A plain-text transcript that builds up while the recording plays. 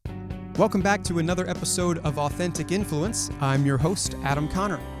Welcome back to another episode of Authentic Influence. I'm your host, Adam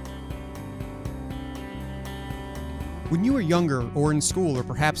Connor. When you were younger or in school or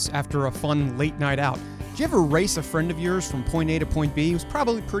perhaps after a fun late night out, did you ever race a friend of yours from point A to point B? It was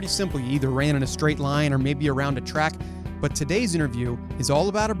probably pretty simple. You either ran in a straight line or maybe around a track. But today's interview is all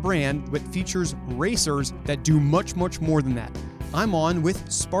about a brand that features racers that do much, much more than that. I'm on with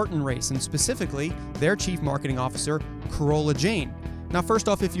Spartan Race and specifically their Chief Marketing Officer, Carola Jain. Now, first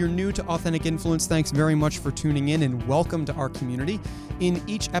off, if you're new to Authentic Influence, thanks very much for tuning in and welcome to our community. In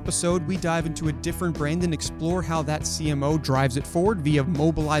each episode, we dive into a different brand and explore how that CMO drives it forward via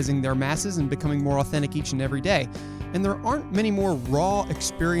mobilizing their masses and becoming more authentic each and every day. And there aren't many more raw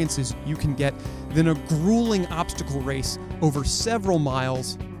experiences you can get than a grueling obstacle race over several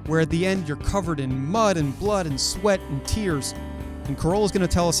miles where at the end you're covered in mud and blood and sweat and tears. And Carola's going to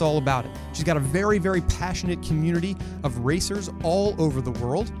tell us all about it. She's got a very, very passionate community of racers all over the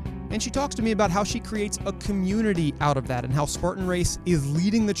world. And she talks to me about how she creates a community out of that and how Spartan Race is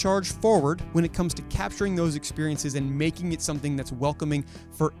leading the charge forward when it comes to capturing those experiences and making it something that's welcoming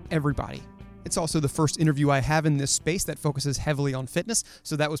for everybody. It's also the first interview I have in this space that focuses heavily on fitness,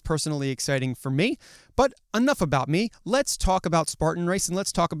 so that was personally exciting for me. But enough about me. Let's talk about Spartan Race and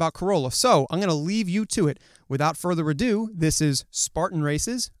let's talk about Carola. So I'm going to leave you to it. Without further ado, this is Spartan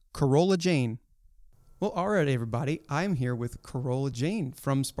Race's Carola Jain. Well, all right, everybody. I'm here with Carola Jain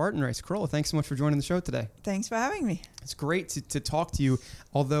from Spartan Race. Carola, thanks so much for joining the show today. Thanks for having me. It's great to talk to you,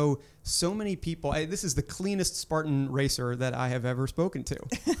 although so many people, this is the cleanest Spartan racer that I have ever spoken to.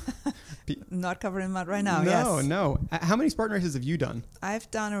 Not covered in mud right now, No. How many Spartan races have you done?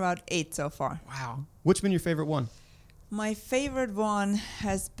 I've done about 8 so far. Wow. Which been your favorite one? My favorite one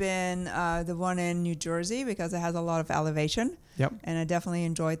has been the one in New Jersey because it has a lot of elevation. Yep. And I definitely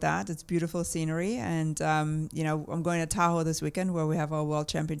enjoyed that. It's beautiful scenery. And, I'm going to Tahoe this weekend where we have our World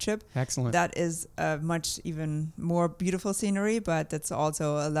Championship. Excellent. That is much even more beautiful scenery, but it's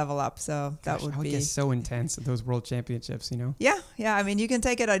also a level up. So that would be so intense at those World Championships, you know? Yeah. I mean, you can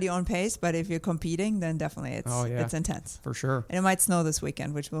take it at your own pace, but if you're competing, then definitely it's intense. For sure. And it might snow this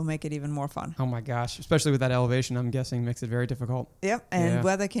weekend, which will make it even more fun. Oh my gosh. Especially with that elevation, I'm guessing makes it very difficult. Yep. And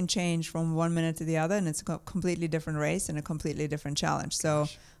weather can change from 1 minute to the other, and it's a completely different race and a completely different challenge. So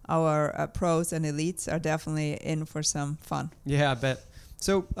our pros and elites are definitely in for some fun. Yeah, I bet.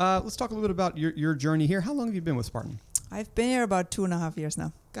 So let's talk a little bit about your journey here. How long have you been with Spartan? I've been here about 2.5 years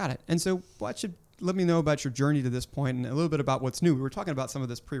now. Got it. And so let me know about your journey to this point and a little bit about what's new. We were talking about some of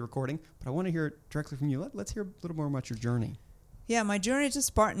this pre-recording, but I want to hear it directly from you. Let's hear a little more about your journey. Yeah, my journey to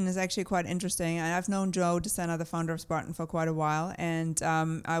Spartan is actually quite interesting. I've known Joe DeSena, the founder of Spartan, for quite a while. And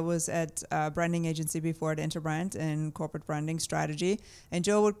I was at a branding agency before at Interbrand in corporate branding strategy. And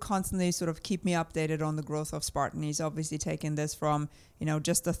Joe would constantly sort of keep me updated on the growth of Spartan. He's obviously taken this from,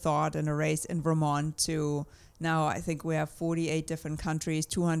 just a thought and a race in Vermont to now I think we have 48 different countries,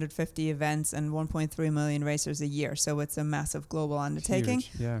 250 events, and 1.3 million racers a year. So it's a massive global undertaking,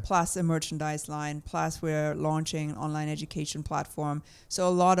 plus a merchandise line, plus we're launching an online education platform. So a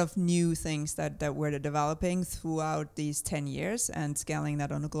lot of new things that we're developing throughout these 10 years and scaling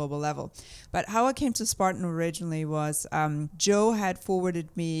that on a global level. But how I came to Spartan originally was Joe had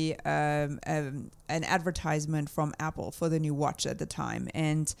forwarded me an advertisement from Apple for the new watch at the time.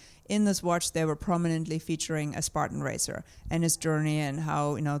 And in this watch, they were prominently featuring a Spartan racer and his journey and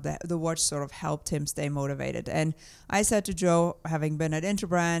how, the watch sort of helped him stay motivated. And I said to Joe, having been at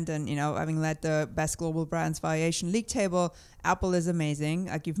Interbrand and, having led the Best Global Brands Valuation League table, Apple is amazing.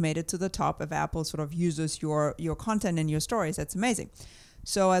 Like, you've made it to the top. If Apple sort of uses your content in your stories, that's amazing.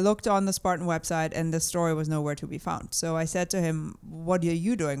 So I looked on the Spartan website and the story was nowhere to be found. So I said to him, what are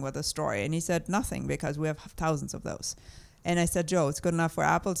you doing with the story? And he said, nothing, because we have thousands of those. And I said, Joe, it's good enough for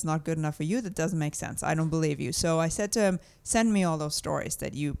Apple. It's not good enough for you. That doesn't make sense. I don't believe you. So I said to him, send me all those stories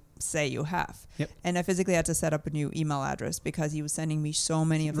that you say you have. Yep. And I physically had to set up a new email address because he was sending me so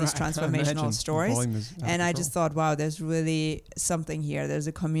many of these transformational stories. And I just thought, wow, there's really something here. There's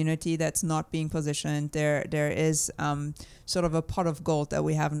a community that's not being positioned. There is sort of a pot of gold that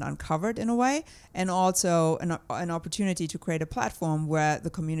we haven't uncovered in a way, and also an opportunity to create a platform where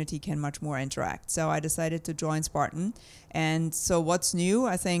the community can much more interact. So I decided to join Spartan. And so what's new?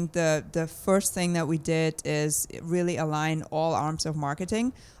 I think the first thing that we did is really align all arms of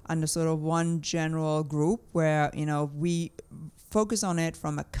marketing under sort of one general group where, we focus on it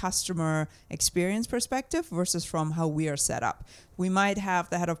from a customer experience perspective versus from how we are set up. We might have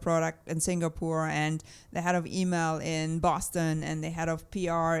the head of product in Singapore and the head of email in Boston and the head of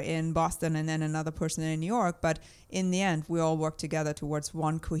PR in Boston and then another person in New York. But in the end, we all work together towards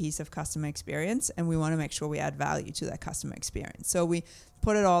one cohesive customer experience, and we want to make sure we add value to that customer experience. So we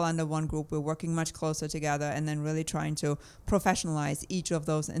put it all under one group. We're working much closer together, and then really trying to professionalize each of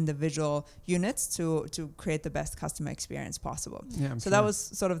those individual units to create the best customer experience possible. Yeah, so that was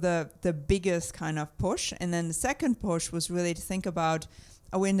sort of the biggest kind of push. And then the second push was really to think about,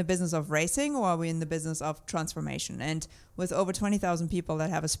 are we in the business of racing or are we in the business of transformation? And with over 20,000 people that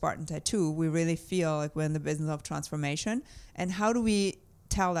have a Spartan tattoo, we really feel like we're in the business of transformation. And how do we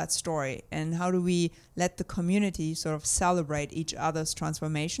tell that story? And how do we let the community sort of celebrate each other's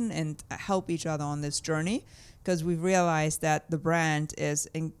transformation and help each other on this journey? Because we've realized that the brand is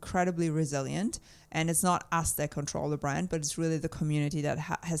incredibly resilient, and it's not us that control the brand, but it's really the community that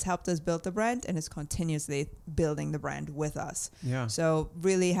has helped us build the brand and is continuously building the brand with us. Yeah. So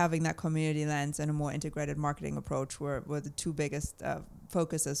really having that community lens and a more integrated marketing approach were the two biggest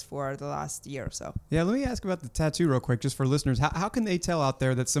focuses for the last year or so. Yeah, let me ask about the tattoo real quick, just for listeners. How can they tell out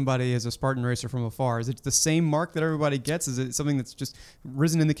there that somebody is a Spartan racer from afar? Is it the same mark that everybody gets? Is it something that's just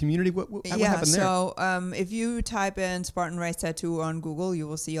risen in the community? What happened there? So if you type in Spartan Race Tattoo on Google, you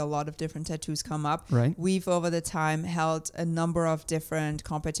will see a lot of different tattoos come up. Right. We've over the time held a number of different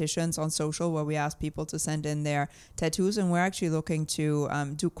competitions on social where we ask people to send in their tattoos, and we're actually looking to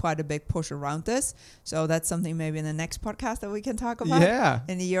do quite a big push around this. So that's something maybe in the next podcast that we can talk about. Yeah.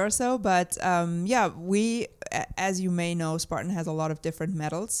 In a year or so. But we, as you may know, Spartan has a lot of different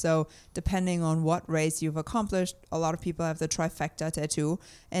medals. So depending on what race you've accomplished, a lot of people have the trifecta tattoo.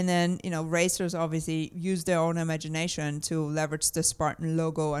 And then, racers obviously use their own imagination to leverage the Spartan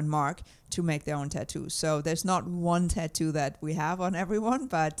logo and mark to make their own tattoos. So there's not one tattoo that we have on everyone,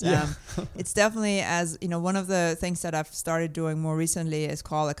 but it's definitely, as one of the things that I've started doing more recently is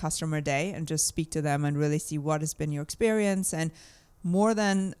call a customer day and just speak to them and really see what has been your experience. And more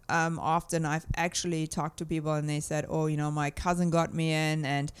than often, I've actually talked to people and they said, oh, my cousin got me in,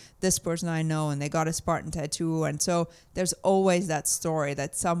 and this person I know, and they got a Spartan tattoo. And so there's always that story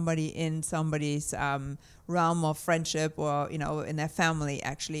that somebody in somebody's realm of friendship or, in their family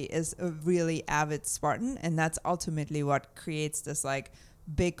actually is a really avid Spartan. And that's ultimately what creates this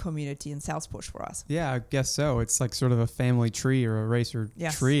big community and sales push for us. Yeah, I guess so. It's like sort of a family tree or a racer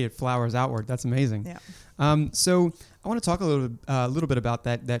tree. It flowers outward. That's amazing. Yeah. So I want to talk a little bit about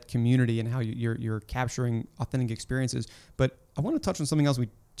that community and how you're capturing authentic experiences. But I want to touch on something else we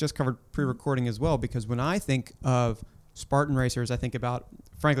just covered pre-recording as well, because when I think of Spartan racers, I think about,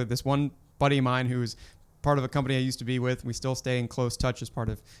 frankly, this one buddy of mine who's part of a company I used to be with. We still stay in close touch as part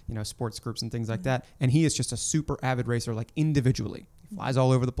of, sports groups and things like that. And he is just a super avid racer, individually. He flies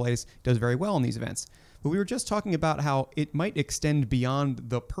all over the place, does very well in these events. But we were just talking about how it might extend beyond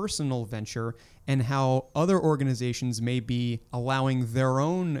the personal venture and how other organizations may be allowing their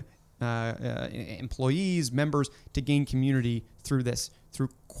own employees, members to gain community through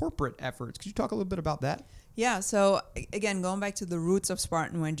corporate efforts. Could you talk a little bit about that? Yeah, so again, going back to the roots of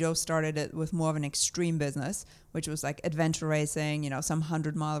Spartan, when Joe started it with more of an extreme business, which was adventure racing, some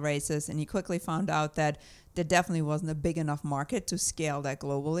 100-mile races, and he quickly found out that there definitely wasn't a big enough market to scale that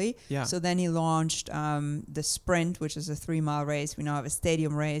globally. Yeah. So then he launched the Sprint, which is a 3-mile race. We now have a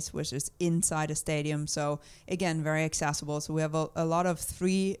stadium race, which is inside a stadium. So again, very accessible. So we have a lot of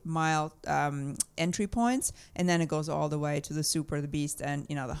 3-mile entry points, and then it goes all the way to the Super, the Beast, and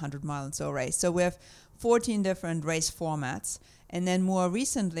the 100-mile and so race. So we have 14 different race formats. And then more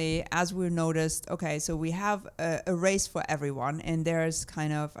recently, as we noticed, okay, so we have a race for everyone, and there's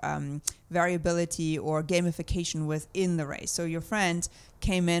kind of variability or gamification within the race. So your friend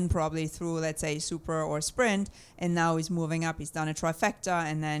came in probably through, let's say, Super or Sprint, and now he's moving up. He's done a trifecta,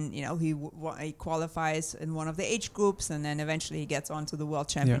 and then he qualifies in one of the age groups, and then eventually he gets onto the World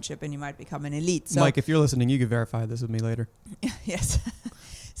Championship, and he might become an elite. So, Mike, if you're listening, you can verify this with me later. Yes.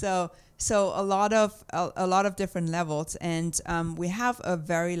 So a lot of different levels, and we have a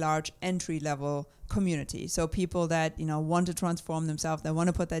very large entry level community. So people that want to transform themselves, they want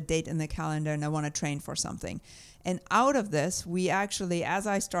to put that date in the calendar, and they want to train for something. And out of this, we actually, as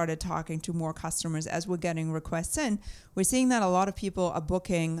I started talking to more customers, as we're getting requests in, we're seeing that a lot of people are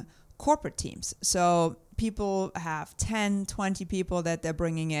booking corporate teams. So people have 10, 20 people that they're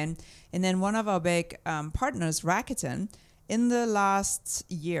bringing in, and then one of our big partners, Rakuten, in the last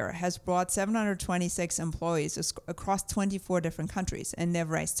year has brought 726 employees across 24 different countries, and they've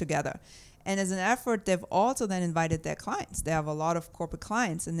raced together. And as an effort, they've also then invited their clients. They have a lot of corporate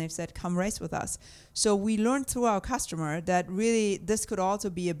clients, and they've said, come race with us. So we learned through our customer that really this could also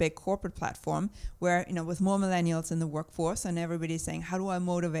be a big corporate platform where, with more millennials in the workforce, and everybody's saying, how do I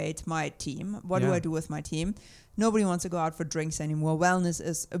motivate my team? What do I do with my team? Nobody wants to go out for drinks anymore. Wellness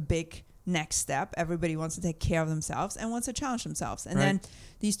is a big next step. Everybody wants to take care of themselves and wants to challenge themselves. And Right. then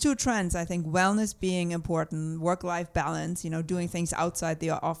these two trends, I think wellness being important, work-life balance, doing things outside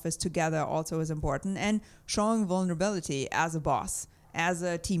the office together also is important, and showing vulnerability as a boss, as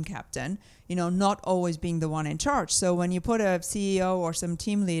a team captain, not always being the one in charge. So when you put a CEO or some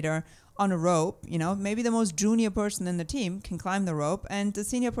team leader on a rope, maybe the most junior person in the team can climb the rope and the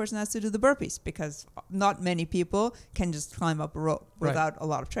senior person has to do the burpees, because not many people can just climb up a rope without a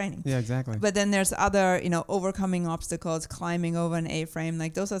lot of training. Yeah, exactly. But then there's other, overcoming obstacles, climbing over an A-frame.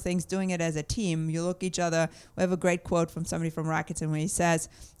 Like those are things, doing it as a team. You look each other. We have a great quote from somebody from Rakuten where he says,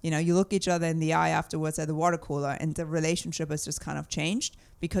 you look each other in the eye afterwards at the water cooler and the relationship has just kind of changed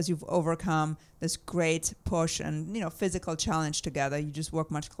because you've overcome this great push and, physical challenge together. You just work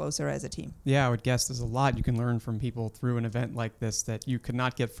much closer as a team. Yeah, I would guess there's a lot you can learn from people through an event like this that you could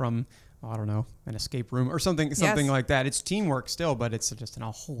not get from, I don't know, an escape room or something like that. It's teamwork still, but it's just on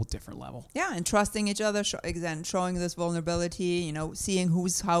a whole different level. Yeah, and trusting each other, showing this vulnerability, seeing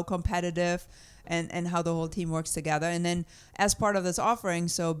who's how competitive, and how the whole team works together. And then as part of this offering,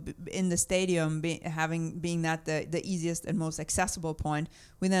 so in the stadium, being that the easiest and most accessible point,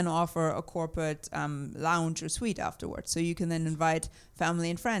 we then offer a corporate lounge or suite afterwards. So you can then invite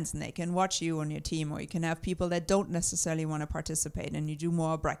family and friends and they can watch you on your team, or you can have people that don't necessarily want to participate and you do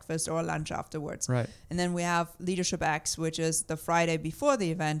more breakfast or lunch afterwards. Right. And then we have Leadership X, which is the Friday before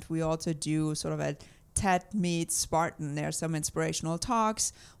the event. We also do sort of a TED meets Spartan. There's some inspirational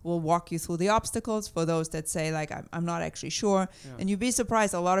talks. We'll walk you through the obstacles for those that say, like, I'm not actually sure. Yeah. And you'd be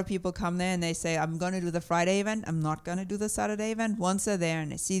surprised. A lot of people come there and they say, I'm going to do the Friday event. I'm not going to do the Saturday event. Once they're there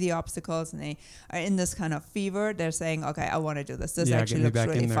and they see the obstacles and they are in this kind of fever, they're saying, okay, I want to do this. This actually looks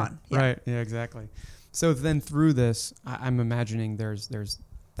really fun. Yeah. Right. Yeah, exactly. So then through this, I'm imagining there's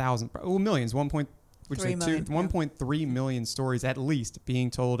thousands, millions, 1.3 million stories at least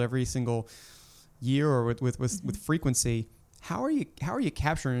being told every single year or with frequency. How are you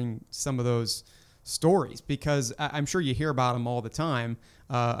capturing some of those stories? Because I'm sure you hear about them all the time,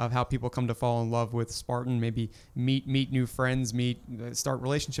 of how people come to fall in love with Spartan, maybe meet new friends, start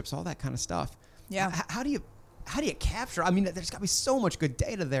relationships, all that kind of stuff. Yeah. How do you capture? I mean, there's got to be so much good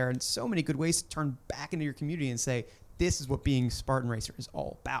data there and so many good ways to turn back into your community and say, this is what being Spartan Racer is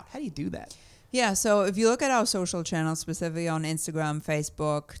all about. How do you do that? Yeah, so if you look at our social channels, specifically on Instagram,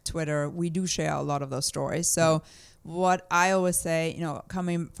 Facebook, Twitter, we do share a lot of those stories. So what I always say,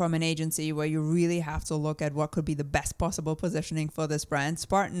 coming from an agency where you really have to look at what could be the best possible positioning for this brand,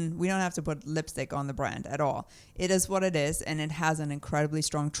 Spartan, we don't have to put lipstick on the brand at all. It is what it is, and it has an incredibly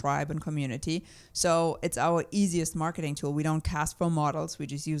strong tribe and community. So it's our easiest marketing tool. We don't cast for models. We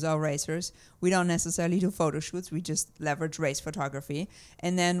just use our racers. We don't necessarily do photo shoots. We just leverage race photography.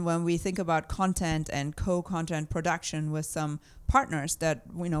 And then when we think about content and co-content production with some partners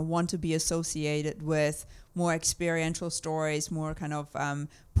that want to be associated with more experiential stories, more kind of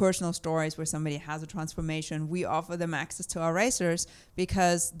personal stories where somebody has a transformation, we offer them access to our racers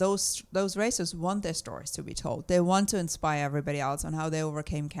because those racers want their stories to be told. They want to inspire everybody else on how they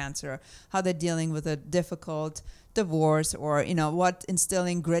overcame cancer, how they're dealing with a difficult divorce, or what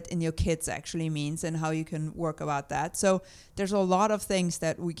instilling grit in your kids actually means and how you can work about that. So there's a lot of things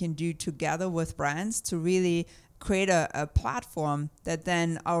that we can do together with brands to really create a platform that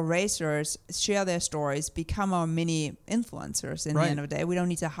then our racers share their stories, become our mini influencers in the end of the day. We don't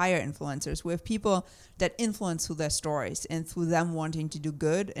need to hire influencers. We have people that influence through their stories and through them wanting to do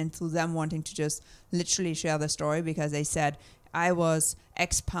good and through them wanting to just literally share the story because they said, I was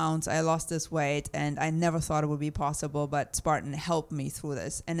X pounds, I lost this weight, and I never thought it would be possible, but Spartan helped me through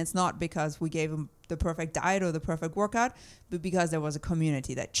this. And it's not because we gave them the perfect diet or the perfect workout, but because there was a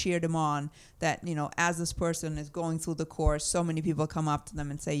community that cheered them on, that, as this person is going through the course, so many people come up to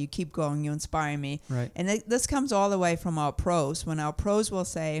them and say, you keep going, you inspire me. Right. And this comes all the way from our pros, when our pros will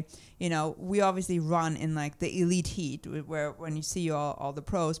say, we obviously run in like the elite heat where when you see all the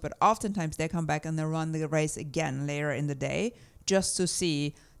pros, but oftentimes they come back and they run the race again later in the day just to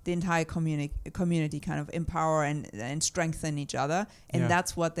see the entire community kind of empower and strengthen each other. And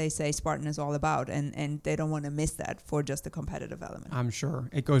that's what they say Spartan is all about. And they don't want to miss that for just the competitive element. I'm sure.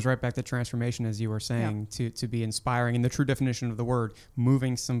 It goes right back to transformation, as you were saying, to be inspiring, in the true definition of the word,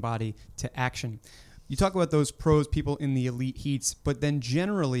 moving somebody to action. You talk about those pros, people in the elite heats, but then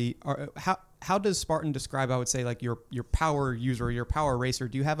generally, how does Spartan describe, I would say, like your power user, your power racer?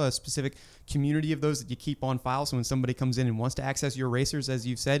 Do you have a specific community of those that you keep on file? So when somebody comes in and wants to access your racers, as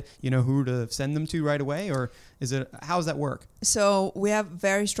you've said, you know who to send them to right away? Or how does that work? So we have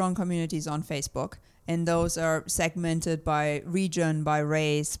very strong communities on Facebook. And those are segmented by region, by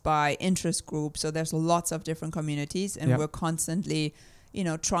race, by interest group. So there's lots of different communities. And we're constantly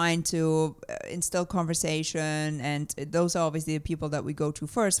trying to instill conversation. And those are obviously the people that we go to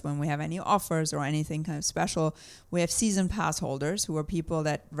first when we have any offers or anything kind of special. We have season pass holders who are people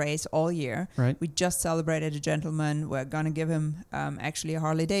that race all year. Right. We just celebrated a gentleman. We're going to give him actually a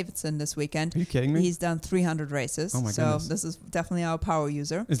Harley Davidson this weekend. Are you kidding me? He's done 300 races. Oh my so goodness. This is definitely our power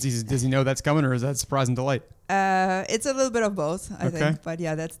user. Does he know that's coming, or is that surprise and delight? It's a little bit of both, I think. But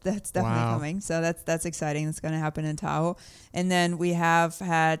yeah, that's definitely coming. So that's exciting. That's going to happen in Tahoe. And then we have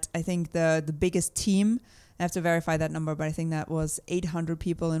had, I think, the biggest team. I have to verify that number, but I think that was 800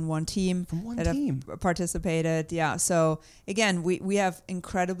 people in one team. From one that team. have participated. Yeah. So again, we have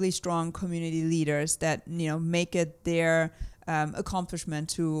incredibly strong community leaders that, make it their accomplishment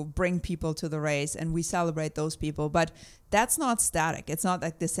to bring people to the race, and we celebrate those people. But that's not static. It's not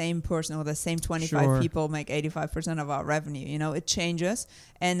like the same person or the same 25 people make 85% of our revenue. It changes.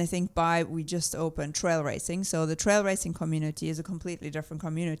 And I think we just opened trail racing. So the trail racing community is a completely different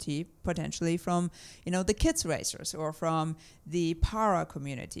community, potentially from, the kids racers or from the para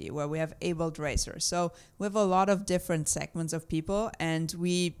community where we have abled racers. So we have a lot of different segments of people, and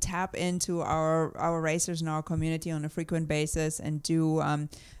we tap into our racers in our community on a frequent basis and do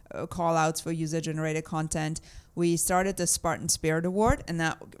call outs for user-generated content. We started the Spartan Spirit Award, and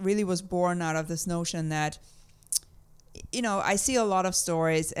that really was born out of this notion that, I see a lot of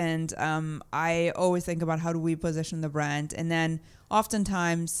stories, and I always think about how do we position the brand. And then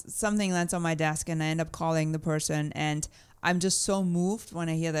oftentimes something lands on my desk and I end up calling the person, and I'm just so moved when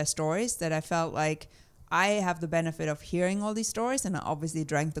I hear their stories that I felt like I have the benefit of hearing all these stories, and I obviously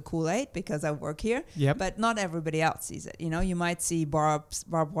drank the Kool-Aid because I work here. Yep. But not everybody else sees it. You might see barbed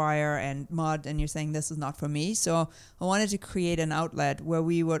wire and mud, and you're saying this is not for me. So I wanted to create an outlet where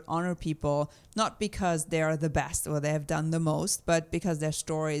we would honor people, not because they are the best or they have done the most, but because their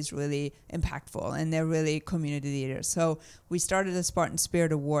story is really impactful and they're really community leaders. So we started the Spartan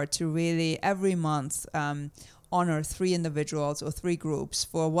Spirit Award to really every month honor 3 individuals or 3 groups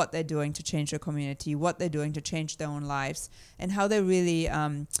for what they're doing to change their community, what they're doing to change their own lives, and how they're really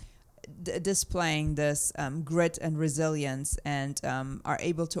displaying this grit and resilience, and are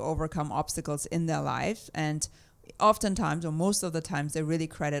able to overcome obstacles in their life. And oftentimes, or most of the times, they really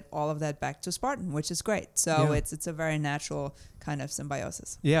credit all of that back to Spartan, which is great. So it's a very natural kind of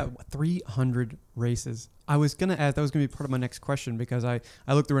symbiosis. Yeah, 300 races. I was going to ask, that was going to be part of my next question, because I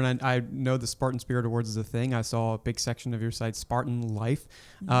looked through and I know the Spartan Spirit Awards is a thing. I saw a big section of your site, Spartan Life.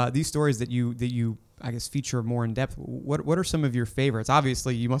 Mm-hmm. These stories that you I guess feature more in depth. What are some of your favorites?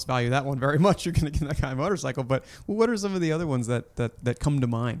 Obviously, you must value that one very much. You're going to get that kind of motorcycle. But what are some of the other ones that come to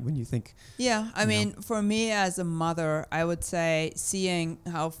mind when you think? Yeah, I mean, for me as a mother, I would say seeing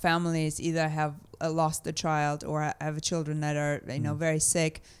how families either have lost a child or have children that are very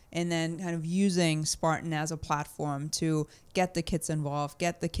sick, and then kind of using Spartan as a platform to get the kids involved,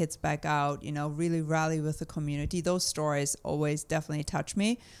 get the kids back out, really rally with the community. Those stories always definitely touch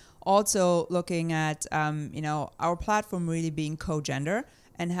me. Also looking at, our platform really being co-gender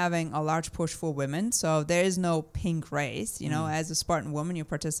and having a large push for women. So there is no pink race. As a Spartan woman, you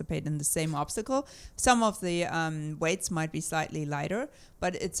participate in the same obstacle. Some of the weights might be slightly lighter,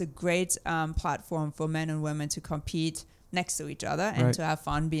 but it's a great platform for men and women to compete next to each other and to have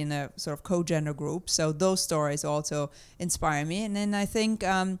fun, be in a sort of co-gender group. So those stories also inspire me. And then I think,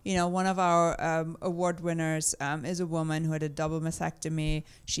 one of our award winners is a woman who had a double mastectomy.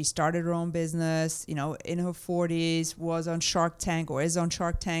 She started her own business, in her 40s, was on Shark Tank or is on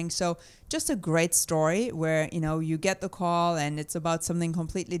Shark Tank. So just a great story where, you get the call and it's about something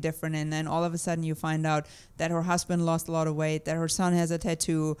completely different. And then all of a sudden you find out that her husband lost a lot of weight, that her son has a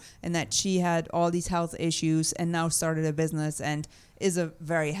tattoo, and that she had all these health issues and now started a business and is a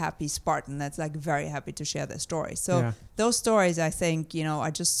very happy Spartan that's like very happy to share their story. So those stories, I think,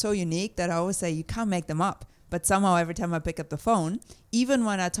 are just so unique that I always say you can't make them up. But somehow every time I pick up the phone, even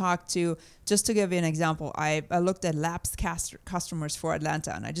when I talk to, just to give you an example, I looked at lapsed customers for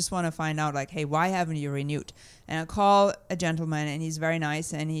Atlanta, and I just want to find out, like, hey, why haven't you renewed? And I call a gentleman, and he's very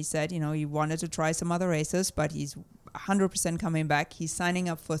nice, and he said, he wanted to try some other races, but he's 100% coming back. He's signing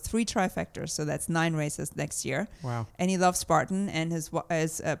up for 3 trifectas, so that's 9 races next year. Wow. And he loves Spartan, and his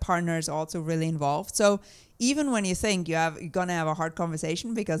partner is also really involved. So even when you think you're going to have a hard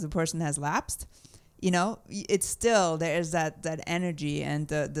conversation because the person has lapsed, it's still, there's that energy and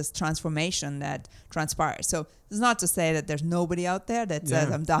this transformation that transpires. So it's not to say that there's nobody out there that says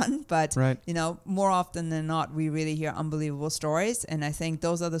I'm done, but more often than not, we really hear unbelievable stories. And I think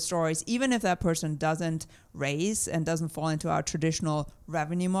those are the stories, even if that person doesn't raise and doesn't fall into our traditional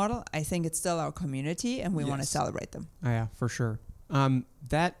revenue model, I think it's still our community and we want to celebrate them. Oh, yeah, for sure.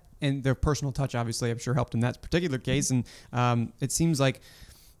 That And the personal touch, obviously, I'm sure helped in that particular case. And it seems like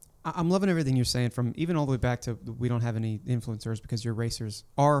I'm loving everything you're saying, from even all the way back to we don't have any influencers because your racers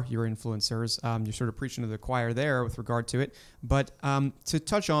are your influencers. You're sort of preaching to the choir there with regard to it. But to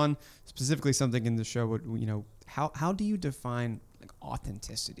touch on specifically something in the show, how do you define like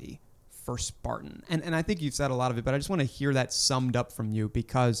authenticity for Spartan? And I think you've said a lot of it, but I just want to hear that summed up from you,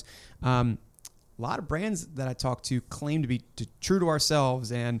 because a lot of brands that I talk to claim to be true to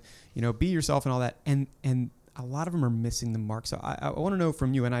ourselves and, be yourself and all that. And a lot of them are missing the mark. So I want to know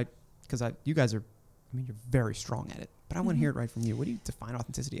from you, because you guys are, you're very strong at it, but I want to hear it right from you. What do you define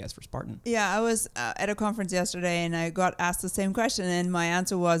authenticity as for Spartan? Yeah, I was at a conference yesterday and I got asked the same question, and my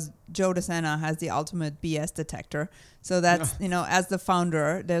answer was Joe DeSena has the ultimate BS detector. So that's, as the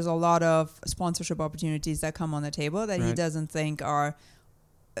founder, there's a lot of sponsorship opportunities that come on the table that he doesn't think are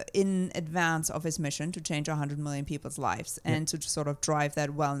in advance of his mission to change 100 million people's lives and to sort of drive that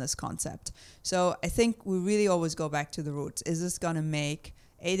wellness concept. So I think we really always go back to the roots. Is this going to make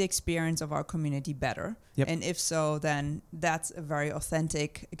the experience of our community better? Yep. And if so, then that's a very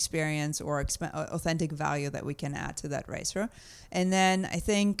authentic experience or authentic value that we can add to that racer. And then I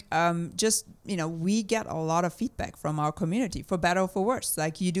think we get a lot of feedback from our community, for better or for worse.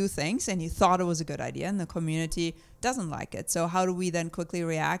 Like, you do things and you thought it was a good idea and the community doesn't like it. So how do we then quickly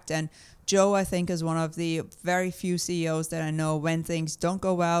react? And Joe, I think, is one of the very few CEOs that I know, when things don't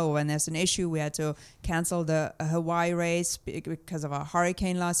go well or when there's an issue, we had to cancel the Hawaii race because of a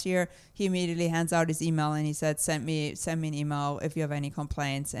hurricane last year. He immediately hands out his email and he said, send me an email if you have any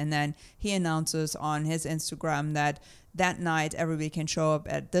complaints. And then he announces on his Instagram that night everybody can show up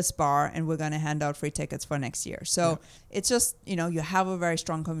at this bar and we're going to hand out free tickets for next year. So it's just, you have a very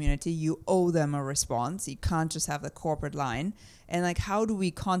strong community. You owe them a response. You can't just have the corporate line. And like, how do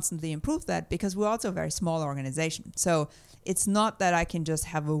we constantly improve that? Because we're also a very small organization. So it's not that I can just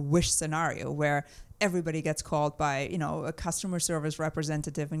have a wish scenario where everybody gets called by, a customer service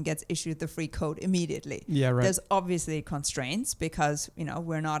representative and gets issued the free code immediately. Yeah, right. There's obviously constraints because,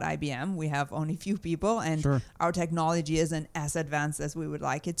 we're not IBM. We have only few people and our technology isn't as advanced as we would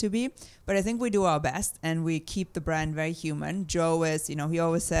like it to be. But I think we do our best and we keep the brand very human. Joe is, he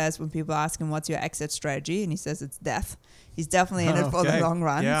always says when people ask him, what's your exit strategy? And he says it's death. He's definitely in it for the long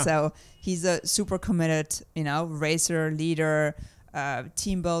run. Yeah. So he's a super committed, racer, leader,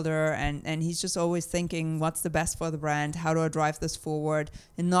 team builder, and he's just always thinking what's the best for the brand, how do I drive this forward,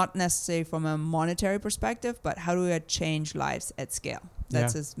 and not necessarily from a monetary perspective, but how do I change lives at scale?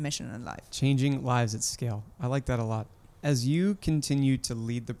 That's his mission in life. Changing lives at scale. I like that a lot. As you continue to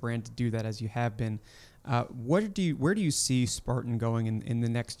lead the brand to do that, as you have been, where do you see Spartan going in the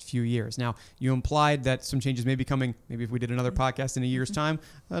next few years? Now, you implied that some changes may be coming. Maybe if we did another podcast in a year's time.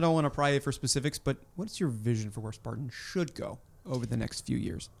 I don't want to pry you for specifics, but what's your vision for where Spartan should go over the next few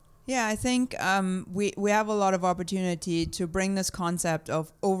years? Yeah, I think we have a lot of opportunity to bring this concept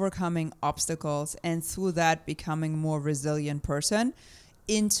of overcoming obstacles and through that becoming a more resilient person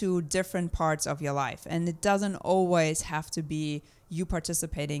into different parts of your life. And it doesn't always have to be you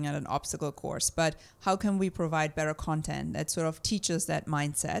participating in an obstacle course, but how can we provide better content that sort of teaches that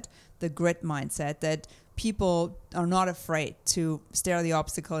mindset, the grit mindset, that people are not afraid to stare the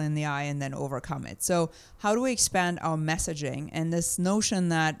obstacle in the eye and then overcome it. So how do we expand our messaging? And this notion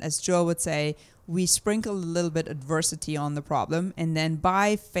that, as Joe would say, we sprinkle a little bit adversity on the problem, and then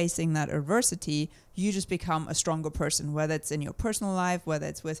by facing that adversity, you just become a stronger person, whether it's in your personal life, whether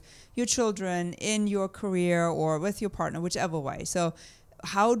it's with your children, in your career, or with your partner, whichever way. So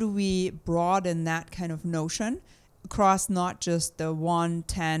how do we broaden that kind of notion across not just the 1,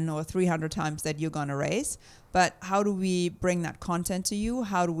 10, or 300 times that you're going to race, but how do we bring that content to you?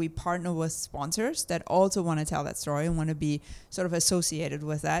 How do we partner with sponsors that also want to tell that story and want to be sort of associated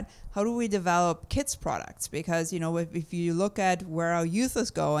with that? How do we develop kids products? Because, if you look at where our youth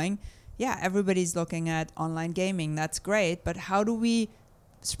is going, everybody's looking at online gaming. That's great. But how do we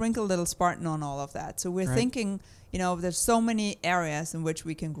sprinkle a little Spartan on all of that? So we're thinking, there's so many areas in which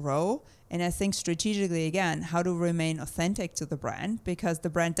we can grow. And I think strategically, again, how to remain authentic to the brand, because the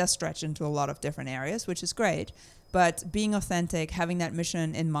brand does stretch into a lot of different areas, which is great. But being authentic, having that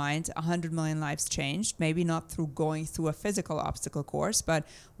mission in mind, 100 million lives changed, maybe not through going through a physical obstacle course, but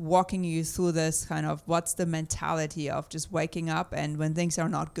walking you through this kind of what's the mentality of just waking up and when things are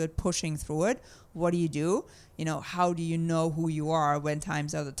not good, pushing through it. What do you do? How do you know who you are when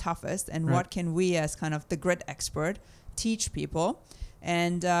times are the toughest? And what can we as kind of the grit expert teach people?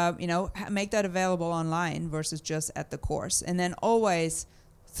 And, make that available online versus just at the course. And then always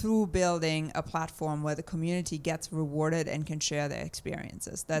through building a platform where the community gets rewarded and can share their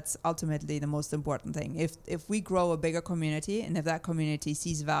experiences. That's ultimately the most important thing. If we grow a bigger community, and if that community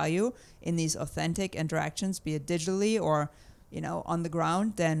sees value in these authentic interactions, be it digitally or on the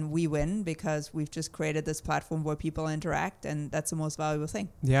ground, then we win, because we've just created this platform where people interact, and that's the most valuable thing.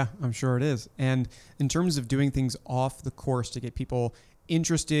 Yeah, I'm sure it is. And in terms of doing things off the course to get people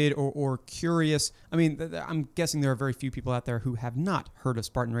interested or curious, I mean, I'm guessing there are very few people out there who have not heard of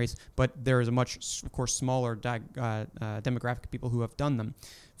Spartan Race, but there is a much, of course, smaller demographic of people who have done them.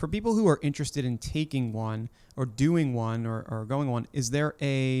 For people who are interested in taking one or doing one or going one, is there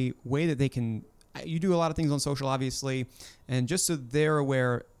a way that they can... You do a lot of things on social, obviously, and just so they're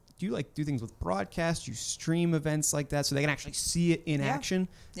aware, do you do things with broadcast? You stream events like that so they can actually see it in action?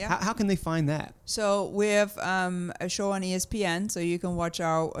 Yeah. How can they find that? So we have a show on ESPN, so you can watch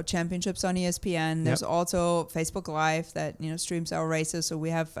our championships on ESPN. There's also Facebook Live that streams our races. So we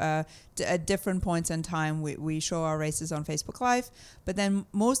have at different points in time we show our races on Facebook Live. But then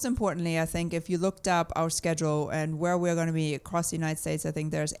most importantly, I think if you looked up our schedule and where we're going to be across the United States, I think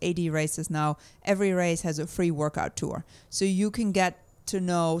there's 80 races now. Every race has a free workout tour, so you can get to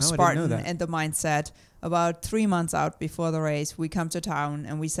know Spartan and the mindset. About 3 months out before the race, we come to town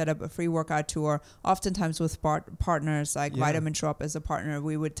and we set up a free workout tour, oftentimes with partners like Vitamin Shop as a partner.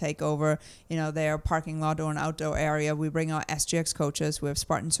 We would take over, their parking lot or an outdoor area. We bring our SGX coaches. We have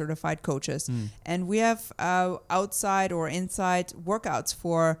Spartan certified coaches. And we have outside or inside workouts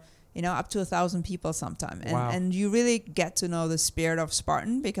for up to 1,000 people sometime. And you really get to know the spirit of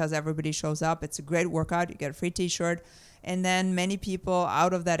Spartan because everybody shows up. It's a great workout. You get a free t-shirt. And then many people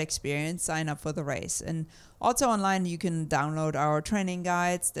out of that experience sign up for the race. And also online, you can download our training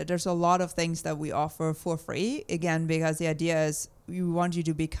guides. There's a lot of things that we offer for free, again, because the idea is we want you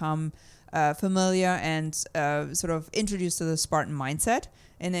to become familiar and sort of introduced to the Spartan mindset.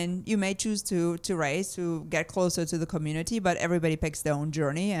 And then you may choose to race, to get closer to the community, but everybody picks their own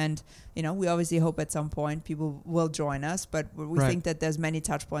journey. And, we obviously hope at some point people will join us, but we think that there's many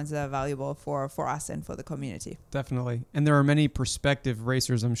touch points that are valuable for us and for the community. Definitely. And there are many prospective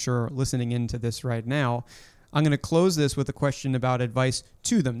racers, I'm sure, listening into this right now. I'm going to close this with a question about advice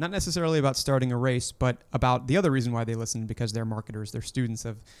to them, not necessarily about starting a race, but about the other reason why they listen, because they're marketers, they're students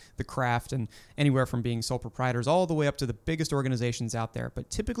of the craft, and anywhere from being sole proprietors all the way up to the biggest organizations out there. But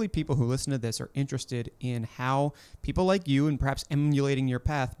typically people who listen to this are interested in how people like you, and perhaps emulating your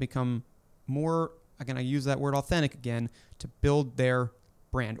path, become more, again, I use that word authentic again, to build their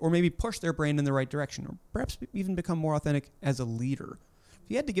brand, or maybe push their brand in the right direction, or perhaps even become more authentic as a leader. If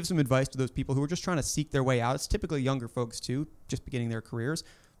you had to give some advice to those people who are just trying to seek their way out, it's typically younger folks too, just beginning their careers,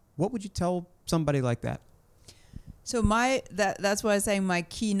 what would you tell somebody like that? So that's why I'm saying my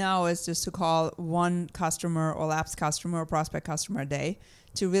key now is just to call one customer or lapsed customer or prospect customer a day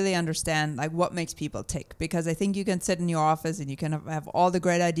to really understand what makes people tick. Because I think you can sit in your office and you can have all the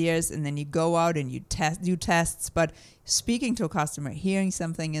great ideas, and then you go out and you do tests, but speaking to a customer, hearing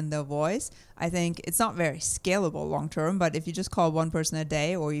something in their voice, I think it's not very scalable long term, but if you just call one person a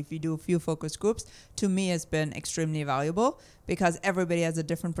day, or if you do a few focus groups, to me has been extremely valuable, because everybody has a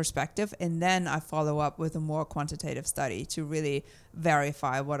different perspective. And then I follow up with a more quantitative study to really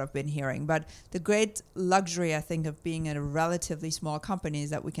verify what I've been hearing. But the great luxury, I think, of being in a relatively small company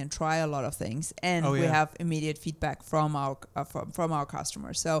is that we can try a lot of things, and we have immediate feedback from our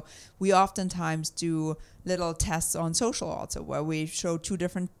customers. So we oftentimes do little tests on social also, where we show 2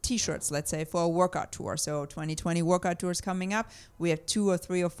 different t-shirts, let's say, for a workout tour. So 2020 workout tour is coming up. We have 2 or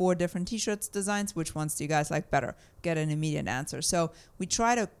 3 or 4 different t-shirts designs. Which ones do you guys like better? Get an immediate answer. So we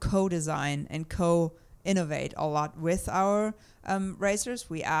try to co-design and co-innovate a lot with our racers.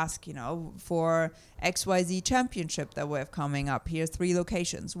 We ask, for XYZ championship that we have coming up, here's 3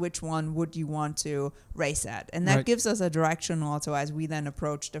 locations. Which one would you want to race at? And that gives us a direction also as we then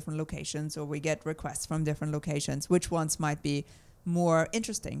approach different locations, or we get requests from different locations, which ones might be more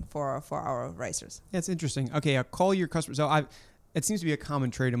interesting for our racers. That's interesting. Okay, call your customers. So it seems to be a common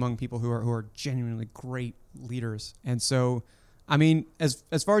trait among people who are genuinely great leaders. And so, I mean,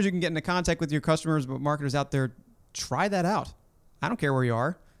 as far as you can get into contact with your customers, but marketers out there, try that out. I don't care where you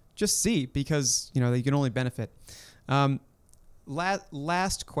are. Just see, because, you can only benefit.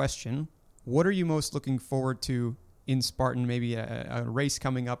 Last question. What are you most looking forward to in Spartan, maybe a race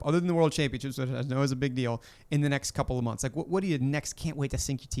coming up, other than the World Championships, which I know is a big deal, in the next couple of months? What do you next can't wait to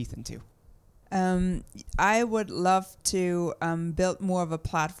sink your teeth into? I would love to build more of a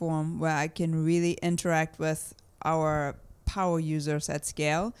platform where I can really interact with our power users at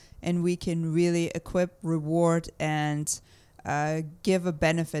scale, and we can really equip, reward, and give a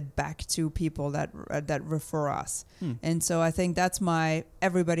benefit back to people that refer us. And so I think that's my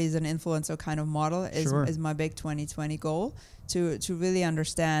everybody's an influencer kind of model is my big 2020 goal, to really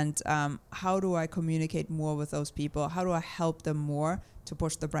understand how do I communicate more with those people, how do I help them more to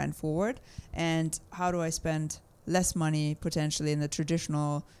push the brand forward, and how do I spend less money potentially in the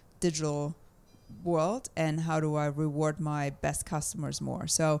traditional digital world, and how do I reward my best customers more.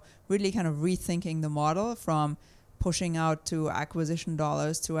 So really kind of rethinking the model from pushing out to acquisition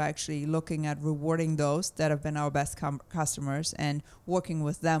dollars to actually looking at rewarding those that have been our best customers and working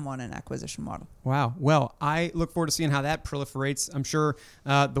with them on an acquisition model. Wow. Well, I look forward to seeing how that proliferates. I'm sure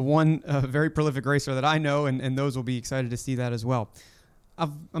the one very prolific racer that I know, and those will be excited to see that as well.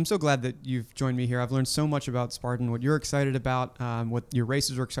 I'm so glad that you've joined me here. I've learned so much about Spartan, what you're excited about, what your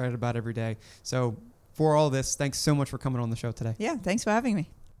racers are excited about every day. So for all this, thanks so much for coming on the show today. Yeah, thanks for having me.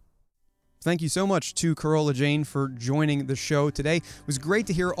 Thank you so much to Carola Jain for joining the show today. It was great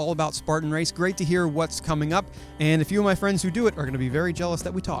to hear all about Spartan Race, great to hear what's coming up, and a few of my friends who do it are going to be very jealous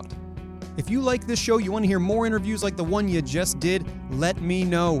that we talked. If you like this show, you want to hear more interviews like the one you just did, let me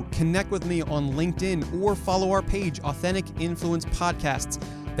know. Connect with me on LinkedIn or follow our page, Authentic Influence Podcasts.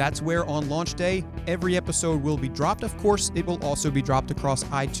 That's where on launch day, every episode will be dropped. Of course, it will also be dropped across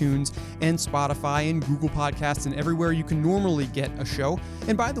iTunes and Spotify and Google Podcasts and everywhere you can normally get a show.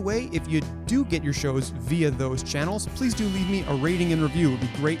 And by the way, if you do get your shows via those channels, please do leave me a rating and review. It would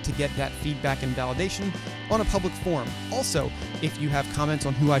be great to get that feedback and validation on a public forum. Also, if you have comments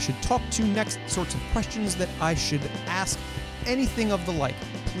on who I should talk to next, sorts of questions that I should ask, anything of the like,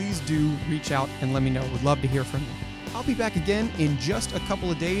 please do reach out and let me know. Would love to hear from you. I'll be back again in just a couple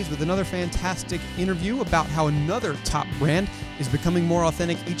of days with another fantastic interview about how another top brand is becoming more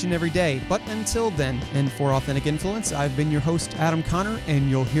authentic each and every day. But until then, and for Authentic Influence, I've been your host, Adam Connor, and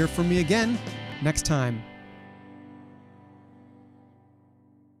you'll hear from me again next time.